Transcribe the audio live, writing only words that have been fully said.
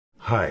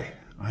Hi,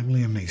 I'm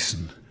Liam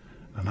Neeson,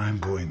 and I'm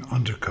going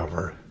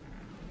undercover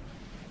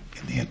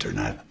in the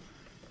internet.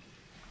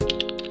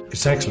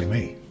 It's actually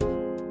me.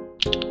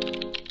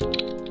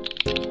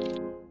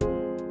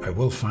 I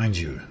will find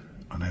you,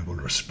 and I will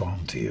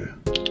respond to you.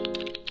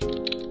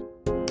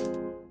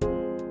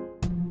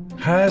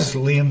 Has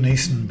Liam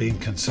Neeson been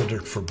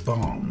considered for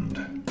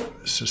Bond?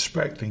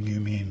 Suspecting you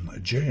mean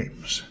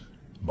James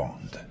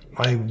Bond.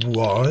 I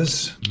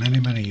was,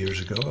 many years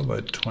ago,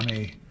 about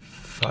 25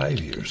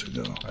 years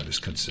ago, I was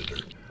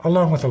considered,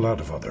 along with a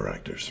lot of other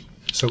actors.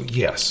 So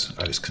yes,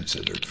 I was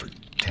considered for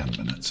 10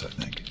 minutes, I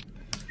think.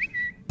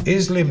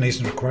 Is Liam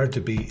Neeson required to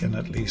be in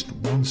at least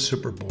one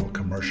Super Bowl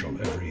commercial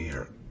every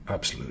year?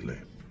 Absolutely.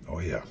 Oh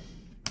yeah.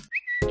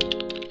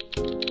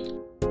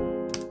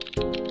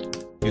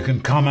 You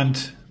can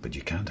comment, but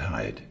you can't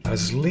hide.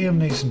 Has Liam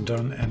Neeson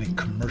done any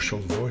commercial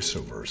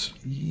voiceovers?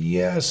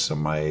 Yes, in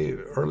my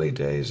early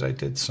days I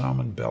did some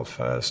in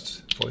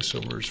Belfast,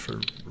 voiceovers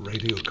for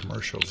radio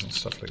commercials and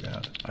stuff like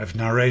that. I've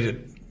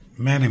narrated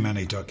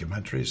many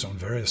documentaries on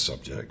various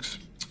subjects.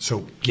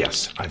 So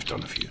yes, I've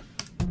done a few.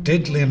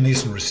 Did Liam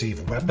Neeson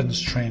receive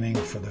weapons training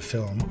for the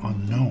film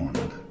Unknown?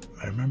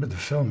 I remember the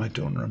film, I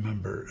don't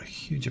remember a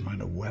huge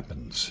amount of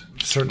weapons.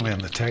 Certainly in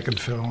the Tekken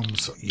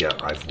films, yeah,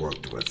 I've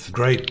worked with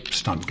great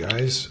stunt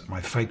guys.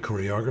 My fight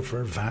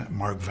choreographer,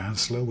 Mark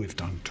Vanslow, we've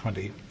done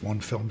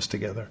 21 films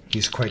together.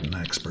 He's quite an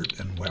expert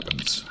in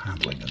weapons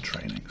handling and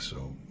training,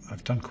 so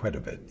I've done quite a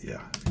bit,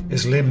 yeah.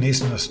 Is Liam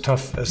Neeson as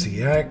tough as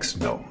he acts?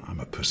 No, I'm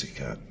a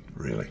pussycat,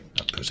 really,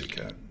 a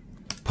pussycat.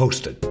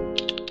 Posted.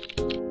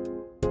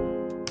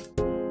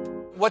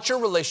 What's your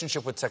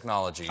relationship with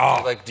technology?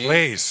 Oh,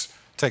 please.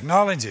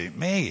 Technology,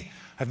 me.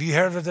 Have you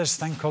heard of this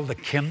thing called the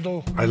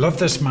Kindle? I love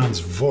this man's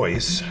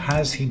voice.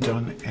 Has he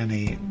done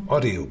any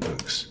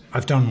audiobooks?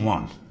 I've done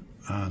one,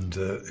 and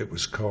it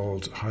was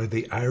called How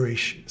the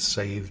Irish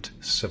Saved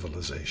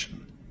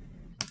Civilization.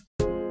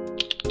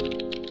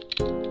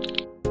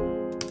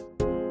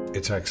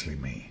 It's actually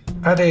me.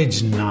 At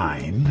age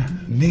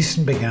 9,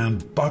 Neeson began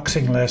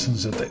boxing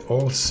lessons at the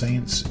All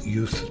Saints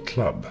Youth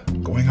Club,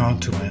 going on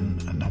to win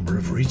a number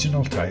of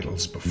regional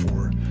titles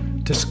before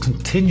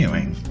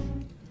discontinuing,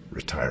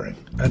 retiring.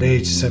 At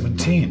age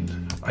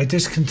 17, I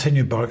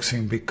discontinued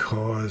boxing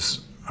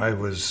because I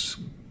was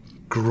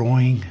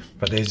growing.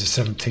 By the age of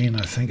 17,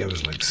 I think I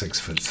was like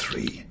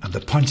 6'3", and the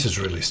punches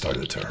really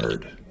started to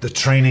hurt. The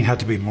training had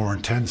to be more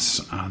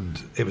intense,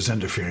 and it was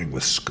interfering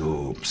with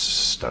school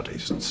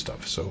studies and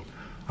stuff, so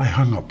I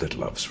hung up the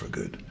gloves for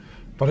good.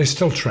 But I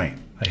still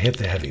train. I hit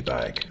the heavy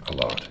bag a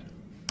lot.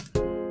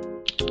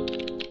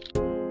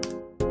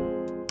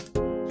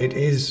 It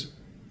is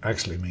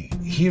actually me.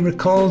 He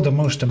recalled the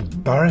most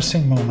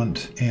embarrassing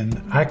moment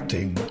in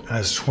acting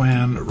as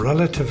when,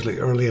 relatively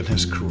early in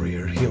his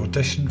career, he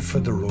auditioned for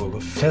the role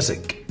of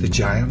Fezzik, the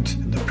giant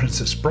in The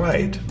Princess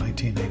Bride,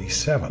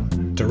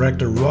 1987.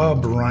 Director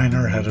Rob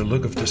Reiner had a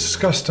look of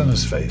disgust on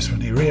his face when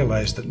he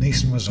realized that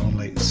Neeson was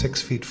only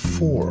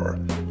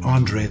 6'4".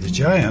 Andre the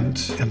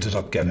Giant ended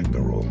up getting the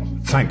role.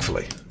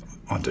 Thankfully,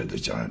 Andre the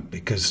Giant,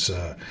 because,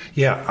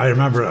 yeah, I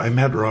remember I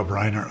met Rob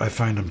Reiner. I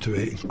found him to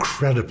be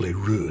incredibly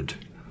rude.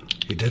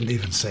 He didn't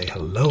even say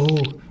hello.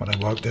 When I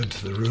walked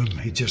into the room,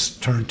 he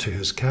just turned to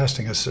his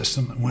casting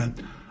assistant and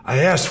went, "I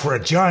asked for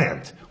a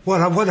giant.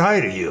 What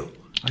height are you?"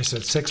 I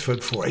said,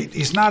 6'4".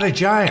 He's not a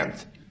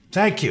giant.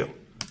 Thank you.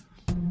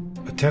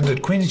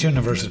 Attended Queen's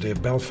University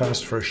of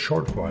Belfast for a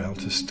short while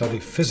to study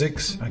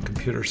physics and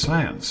computer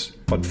science,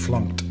 but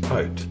flunked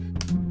out.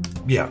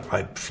 Yeah,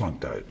 I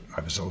flunked out.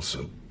 I was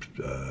also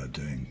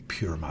doing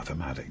pure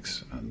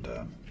mathematics, and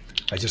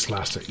I just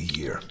lasted a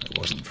year. It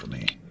wasn't for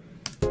me.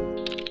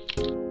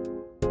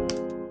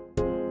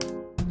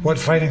 What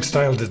fighting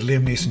style did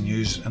Liam Neeson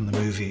use in the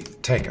movie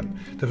Taken?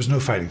 There was no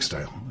fighting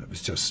style. It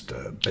was just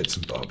bits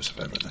and bobs of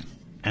everything.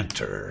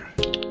 Enter.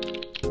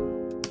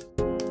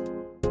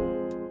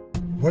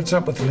 What's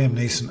up with Liam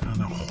Neeson and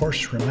a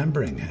horse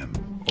remembering him?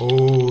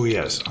 Oh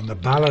yes, on the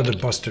Ballad of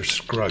Buster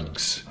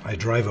Scruggs. I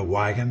drive a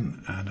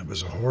wagon, and it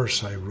was a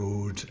horse I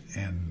rode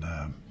in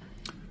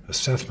a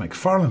Seth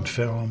MacFarlane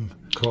film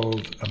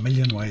called A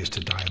Million Ways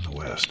to Die in the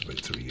West about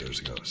 3 years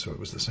ago. So it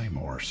was the same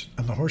horse,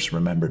 and the horse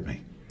remembered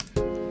me.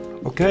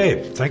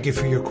 Okay, thank you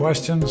for your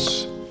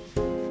questions.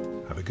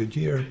 Have a good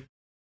year.